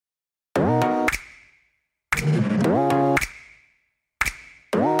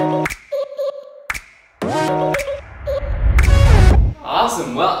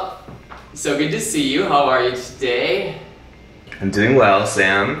Awesome, well, so good to see you. How are you today? I'm doing well,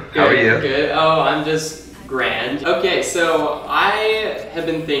 Sam. How are you? Good. Oh, I'm just grand. Okay, so I have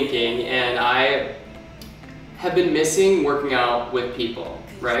been thinking, and I have been missing working out with people,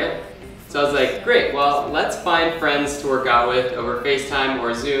 right? So I was like, great, well, let's find friends to work out with over FaceTime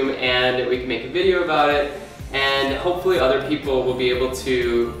or Zoom, and we can make a video about it, and hopefully other people will be able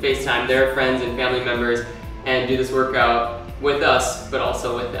to FaceTime their friends and family members and do this workout with us, but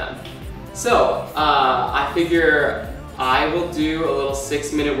also with them. So, I figure I will do a little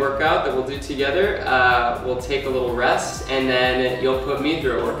 6-minute workout that we'll do together. We'll take a little rest, and then you'll put me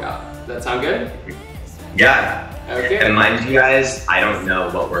through a workout. Does that sound good? Yeah. Okay. And mind you guys, I don't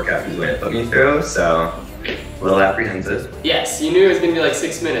know what workout he's going to put me through, so a little apprehensive. Yes, you knew it was going to be like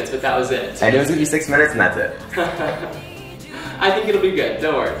 6 minutes, but that was it. I knew it was going to be 6 minutes, and that's it. I think it'll be good.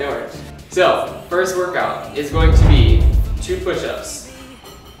 Don't worry, don't worry. So, first workout is going to be 2 push-ups,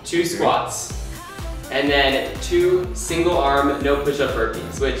 2 squats, and then 2 single arm no push-up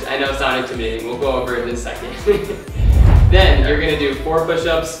burpees, which I know sound intimidating. We'll go over it in a second. Then you're gonna do 4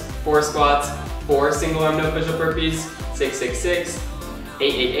 push-ups, 4 squats, 4 single arm no push-up burpees, 6, 6, 6,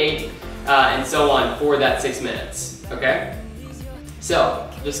 8, 8, 8, and so on for that 6 minutes, okay? So,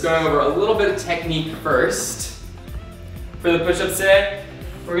 just going over a little bit of technique first. For the push-ups today,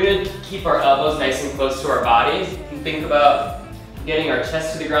 we're gonna keep our elbows nice and close to our body and think about getting our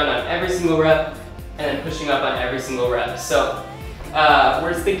chest to the ground on every single rep and then pushing up on every single rep. So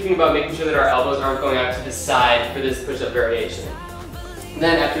we're just thinking about making sure that our elbows aren't going out to the side for this push-up variation. And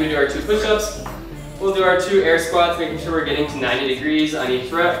then after we do our 2 push-ups, we'll do our 2 air squats, making sure we're getting to 90 degrees on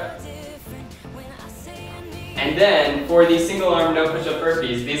each rep. And then for these single arm no push-up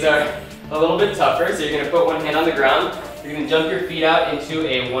burpees, these are a little bit tougher, so you're gonna put one hand on the ground, you're gonna jump your feet out into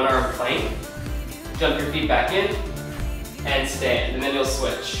a 1-arm plank, jump your feet back in, and stand, and then you'll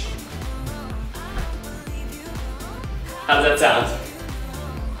switch. How's that sound?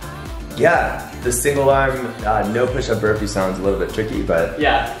 Yeah, the single arm no push-up burpee sounds a little bit tricky, but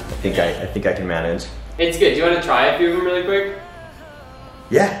yeah, I think I can manage. It's good. Do you want to try a few of them really quick?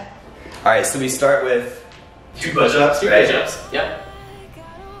 Yeah. All right, so we start with 2 push-ups, 2 right? push-ups. Yep.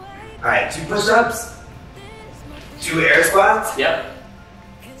 All right, 2 push-ups, 2 air squats. Yep.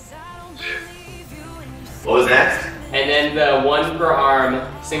 What was next? And then the 1 per arm,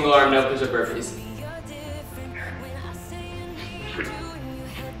 single arm no push-up burpees.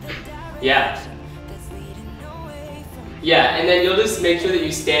 Yeah. Yeah, and then you'll just make sure that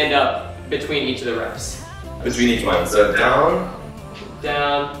you stand up between each of the reps. Between each one, so down.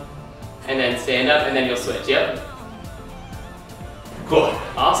 Down, and then stand up, and then you'll switch, yep. Cool.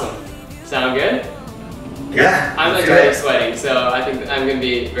 Awesome. Sound good? Yeah. I'm like really sweating, so I think I'm gonna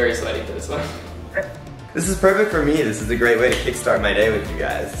be very sweaty for this one. This is perfect for me. This is a great way to kickstart my day with you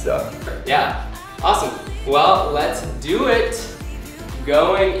guys, so. Yeah, awesome. Well, let's do it.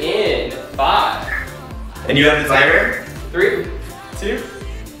 Going in 5. And you have the timer? 3, 2,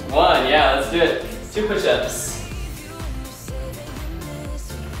 1. Yeah, let's do it. 2 push-ups.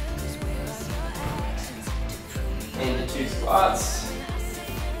 And 2 squats.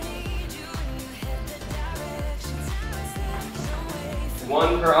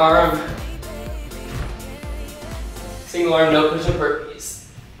 1 per arm. Single arm, no push-up burpees.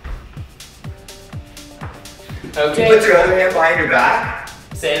 Okay. You put your other hand behind your back?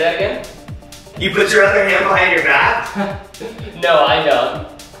 Say that again? You put your other hand behind your back? No, I don't.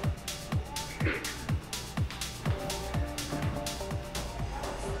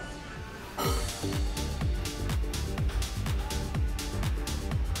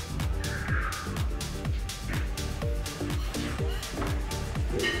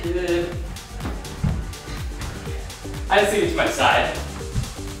 Good. I just leave it to my side.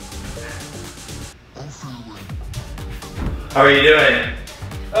 How are you doing?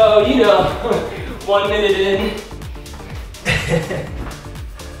 Oh, you know, 1 minute in.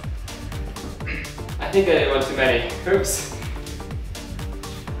 I think I did one too many. Oops.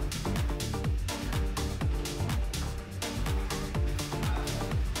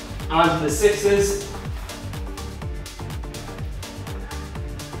 On to the 6s.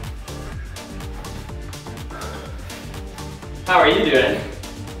 How are you doing?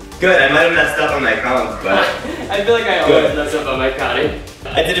 Good, I might have messed up on my counts, but... I feel like I always mess up on my counting.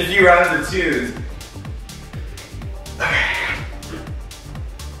 I did a few rounds of 2s.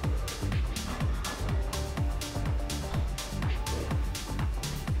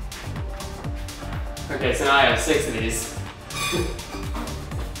 Okay, so now I have 6 of these.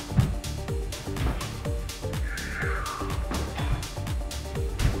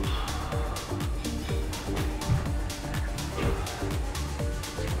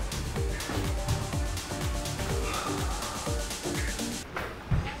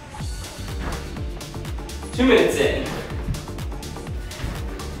 2 minutes in.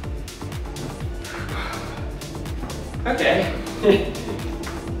 Okay.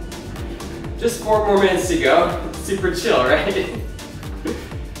 Just 4 more minutes to go. Super chill, right?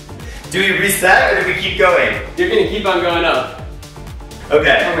 Do we reset or do we keep going? You're gonna keep on going up.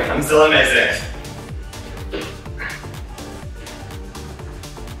 Okay, I'm still on my 6.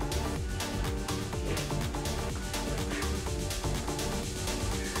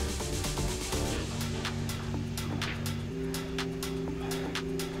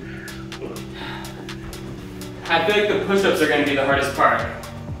 I feel like the push-ups are gonna be the hardest part.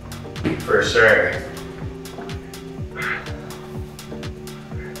 For sure.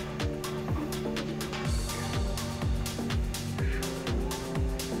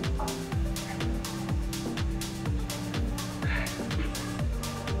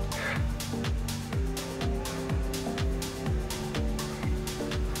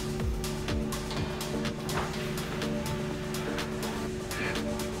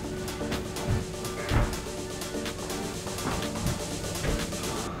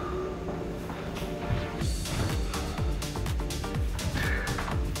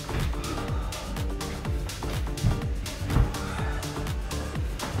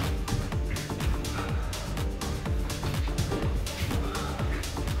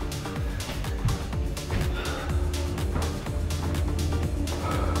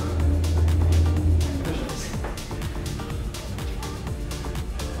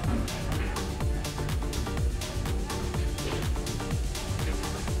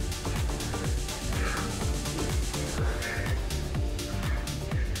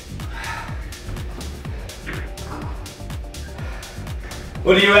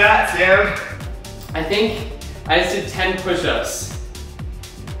 What are you at, Sam? I think I just did 10 push-ups.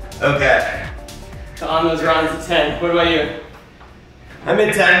 Okay. So on those rounds of 10. What about you? I'm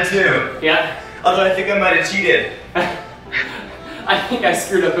in 10 too. Yeah? Although I think I might have cheated. I think I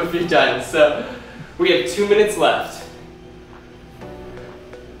screwed up a few times, so we have 2 minutes left.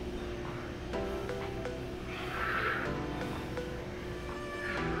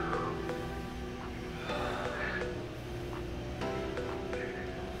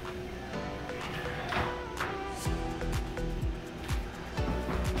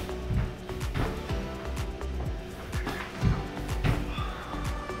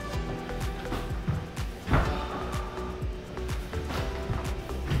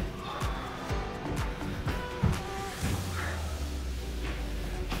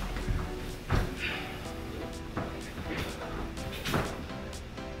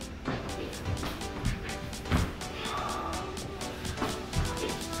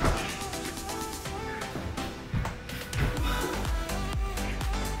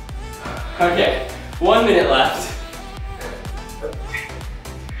 Okay, 1 minute left.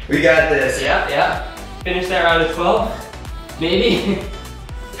 We got this. Yeah, yeah. Finish that round of 12, maybe.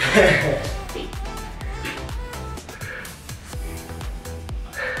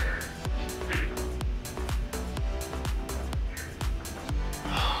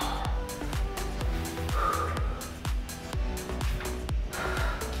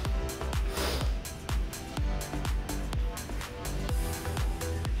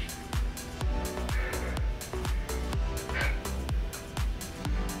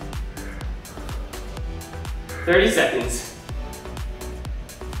 Thirty seconds.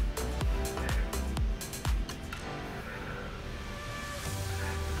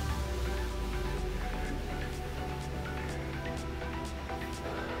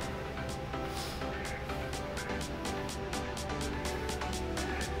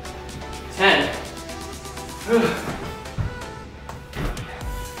 Ten.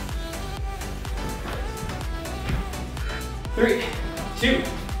 3, 2,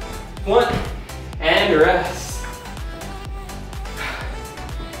 1, and rest.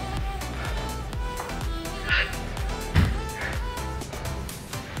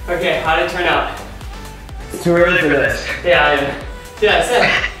 Okay, how did it turn out? It's too early for this. Yeah, I said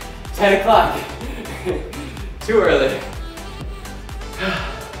 10 o'clock. Too early.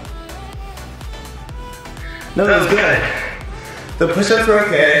 No, that was good. The push-ups were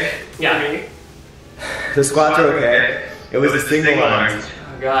okay. Yeah. The squats were okay. It was the single ones.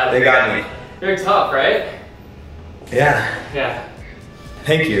 Oh God. They got me. They're tough, right? Yeah. Yeah.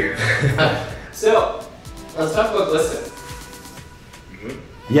 Thank you. So, let's talk about GLSEN.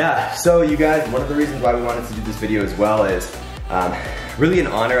 Yeah, so you guys, one of the reasons why we wanted to do this video as well is really in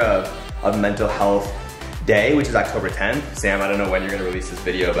honor of Mental Health Day, which is October 10th. Sam, I don't know when you're gonna release this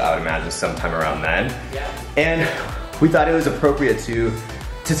video, but I would imagine sometime around then. Yeah. And we thought it was appropriate to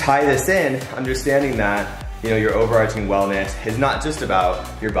tie this in, understanding that your overarching wellness is not just about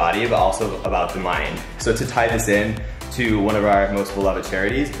your body, but also about the mind. So to tie this in to one of our most beloved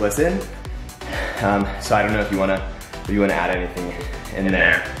charities, GLSEN. So I don't know if you wanna add anything in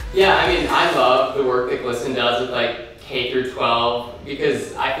there. Yeah, I mean, I love the work that GLSEN does with like K through 12,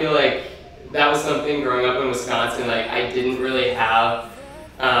 because I feel like that was something growing up in Wisconsin, like I didn't really have,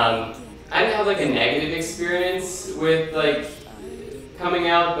 I didn't have like a negative experience with like coming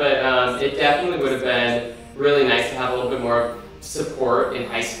out, but it definitely would have been really nice to have a little bit more support in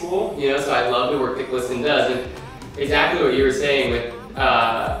high school, so I love the work that GLSEN does. And exactly what you were saying with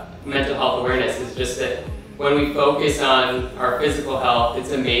mental health awareness is just that when we focus on our physical health,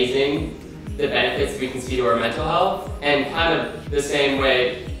 it's amazing the benefits we can see to our mental health, and kind of the same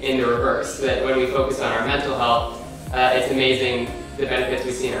way in the reverse, that when we focus on our mental health, it's amazing the benefits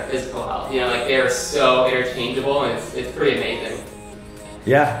we see in our physical health. Like they are so interchangeable, and it's pretty amazing.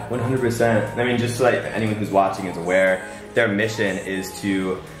 Yeah, 100%. I mean, just so like anyone who's watching is aware, their mission is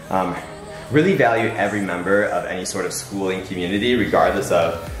to really value every member of any sort of schooling community, regardless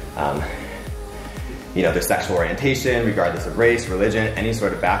of their sexual orientation, regardless of race, religion, any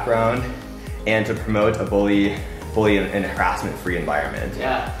sort of background, and to promote a bully and harassment-free environment.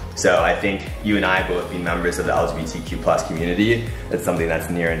 Yeah. So I think you and I both being members of the LGBTQ+ community, that's something that's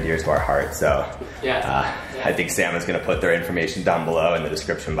near and dear to our heart. So yeah. I think Sam is going to put their information down below in the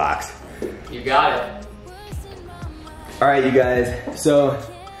description box. You got it. All right, you guys. So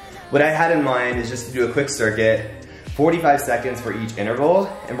what I had in mind is just to do a quick circuit, 45 seconds for each interval,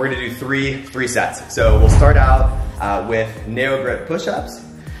 and we're going to do three sets. So we'll start out with narrow grip push-ups.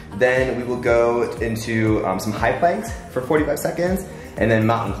 Then we will go into some high planks for 45 seconds, and then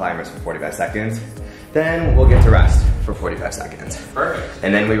mountain climbers for 45 seconds. Then we'll get to rest for 45 seconds. Perfect.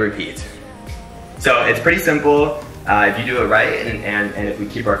 And then we repeat. So it's pretty simple. If you do it right, and if we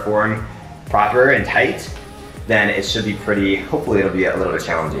keep our form proper and tight, then it should be pretty, hopefully it'll be a little bit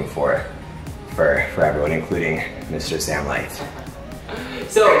challenging for everyone, including Mr. Sam Leicht.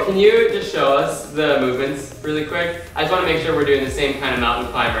 So can you just show us the movements really quick? I just want to make sure we're doing the same kind of mountain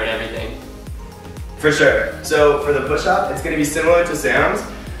climber and everything. For sure. So for the push-up, it's going to be similar to Sam's,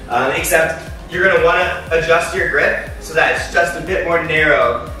 except you're going to want to adjust your grip so that it's just a bit more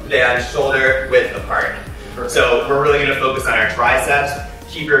narrow than shoulder width apart. Perfect. So we're really going to focus on our triceps.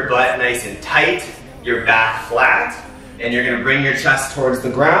 Keep your butt nice and tight, your back flat, and you're going to bring your chest towards the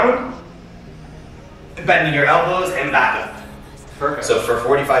ground, bending your elbows and back up. Perfect. So for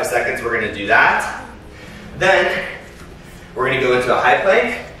 45 seconds, we're going to do that. Then we're going to go into a high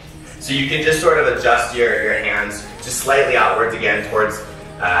plank. So you can just sort of adjust your hands just slightly outwards again towards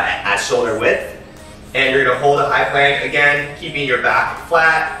at shoulder width. And you're going to hold a high plank again, keeping your back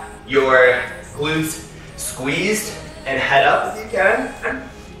flat, your glutes squeezed, and head up if you can.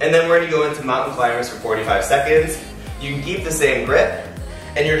 And then we're going to go into mountain climbers for 45 seconds. You can keep the same grip,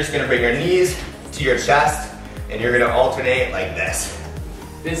 and you're just going to bring your knees to your chest, and you're going to alternate like this.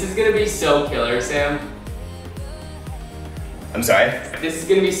 This is going to be so killer, Sam. I'm sorry? This is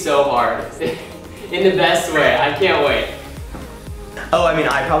going to be so hard. In the best way. I can't wait. Oh, I mean,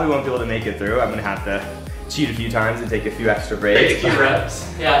 I probably won't be able to make it through. I'm going to have to cheat a few times and take a few extra breaks. Take a few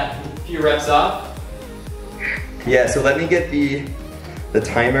reps. Yeah, a few reps off. Yeah, so let me get the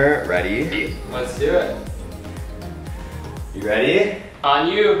timer ready. Let's do it. You ready? On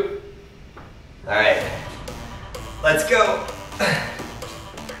you. All right, let's go.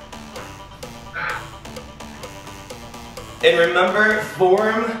 And remember,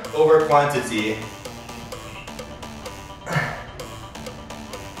 form over quantity.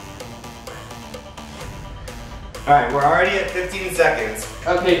 All right, we're already at 15 seconds.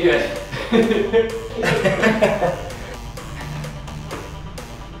 Okay, good.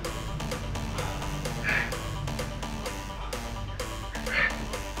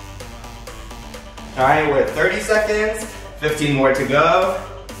 All right, we're at 30 seconds, 15 more to go.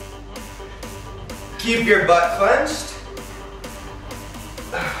 Keep your butt clenched.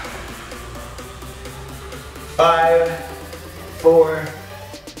 5, 4,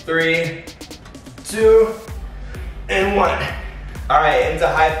 3, 2, and 1. All right, into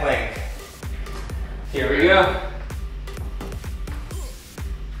high plank. Here we go.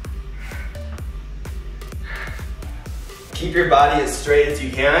 Keep your body as straight as you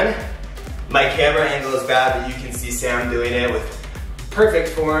can. My camera angle is bad, but you can see Sam doing it with perfect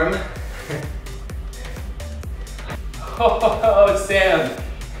form. Oh, Sam.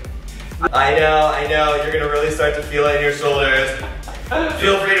 I know, you're gonna really start to feel it in your shoulders.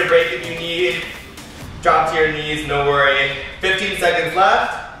 Feel free to break if you need. Drop to your knees, no worry. 15 seconds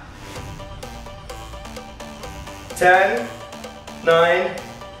left. 10, 9,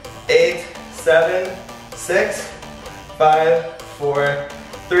 8, 7, 6, 5, 4,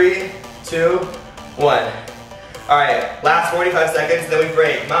 3, 2, 1. All right, last 45 seconds, then we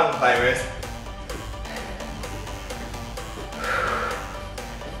break. Mountain climbers.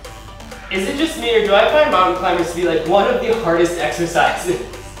 Is it just me, or do I find mountain climbers to be like one of the hardest exercises?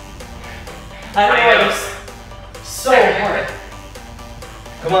 I don't know, it's so hard.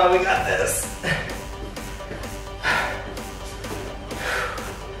 Come on, we got this.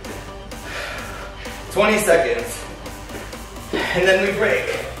 "20 seconds, and then we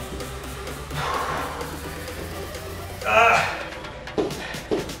break.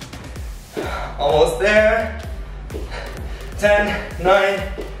 Almost there. 10, 9,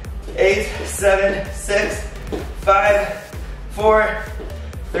 8, 7, 6, 5, 4,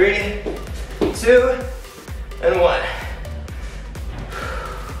 3, 2, and 1.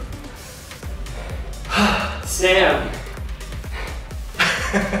 Sam.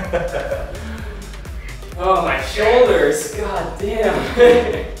 Oh, my shoulders. God damn.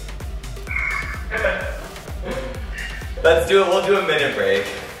 Let's do it. We'll do a minute break.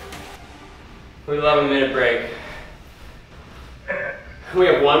 We love a minute break. We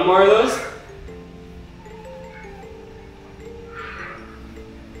have one more of those?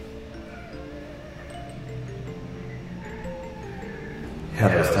 Yeah,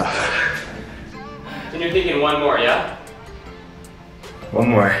 that was tough. And you're thinking one more, yeah? One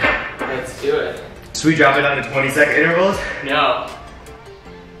more. Let's do it. Should we drop it down to 20-second intervals? No.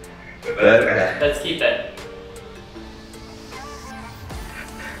 Okay. Let's keep it.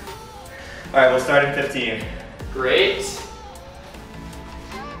 All right, we'll start in 15. Great.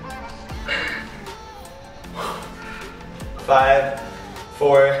 5,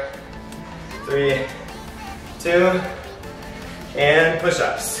 4, 3, 2, and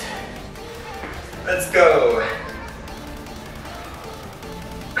push-ups. Let's go.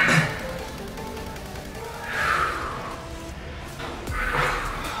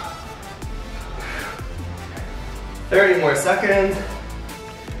 "30 more seconds.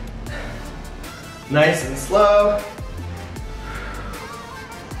 Nice and slow.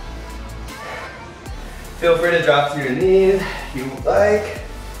 Feel free to drop to your knees if you like.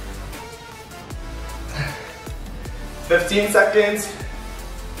 15 seconds.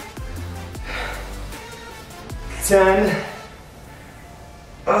 10.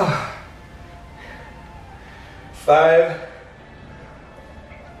 5.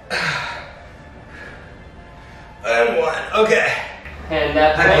 And 1. Okay. And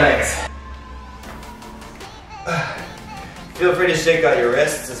that Thanks. Feel free to shake out your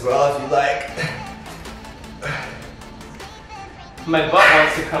wrists as well if you like. My butt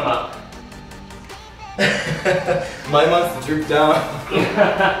wants to come up. Mine wants to droop down.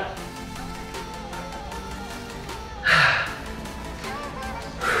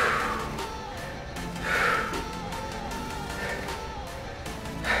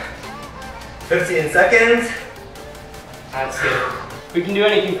 15 seconds. That's good. We can do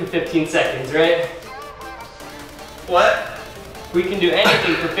anything for 15 seconds, right? What? We can do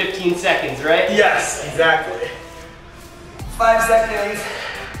anything for 15 seconds, right? Yes, exactly. 5 seconds.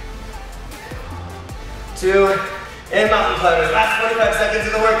 2, and mountain climbers. Last 45 seconds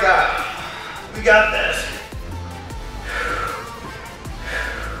of the workout. We got this.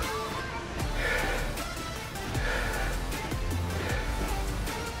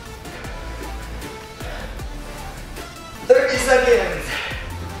 Seconds.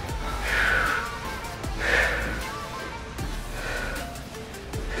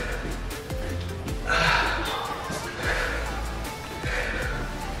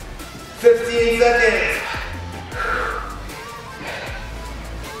 15 seconds.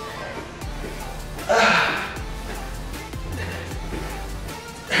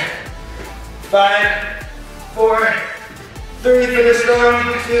 5, 4, 3, finish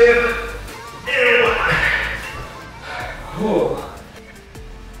strong, 2, and 1. Ooh.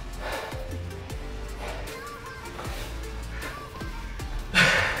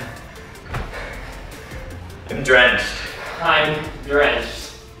 I'm drenched. I'm drenched.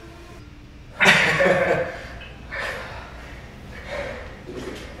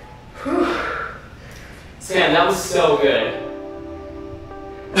 Sam, that was so good.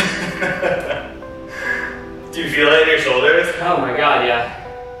 Do you feel it in your shoulders? Oh my god, yeah.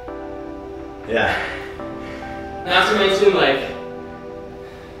 Yeah. Not to mention, like,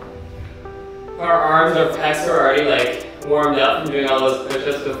 our arms, our pecs are already, like, warmed up from doing all those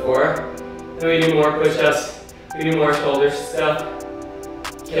push-ups before. Then we do more push-ups, we do more shoulder stuff.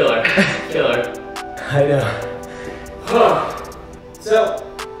 Killer. Killer. I know. So,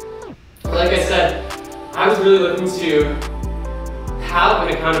 like I said, I was really looking to have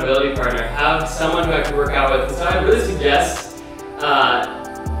an accountability partner, have someone who I could work out with. So I really suggest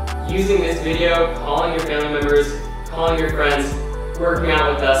using this video, calling your family members, calling your friends, working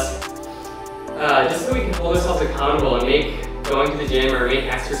out with us, just so we can hold ourselves accountable and make going to the gym or make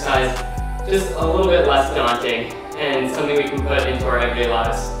exercise just a little bit less daunting and something we can put into our everyday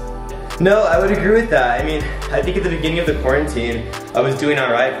lives. No, I would agree with that. I mean, I think at the beginning of the quarantine, I was doing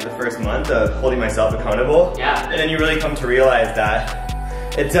all right for the first month of holding myself accountable. Yeah. And then you really come to realize that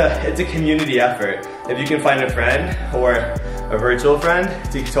it's a community effort. If you can find a friend or a virtual friend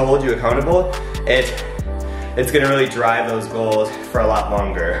to hold you accountable, it's gonna really drive those goals for a lot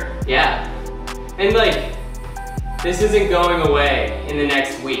longer. Yeah. And like, this isn't going away in the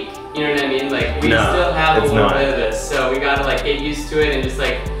next week. You know what I mean? Like, we still have a little bit of this, so we gotta like get used to it and just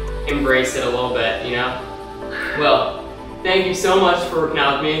like embrace it a little bit, you know? Well, thank you so much for working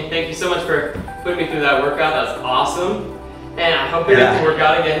out with me. Thank you so much for putting me through that workout. That was awesome. And I hope we get to work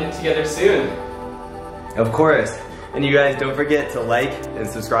out again together soon. Of course. And you guys don't forget to like and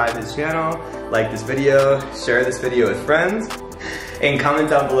subscribe to this channel, like this video, share this video with friends, and comment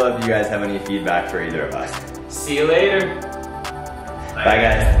down below if you guys have any feedback for either of us. See you later. Bye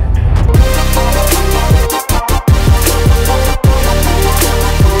guys.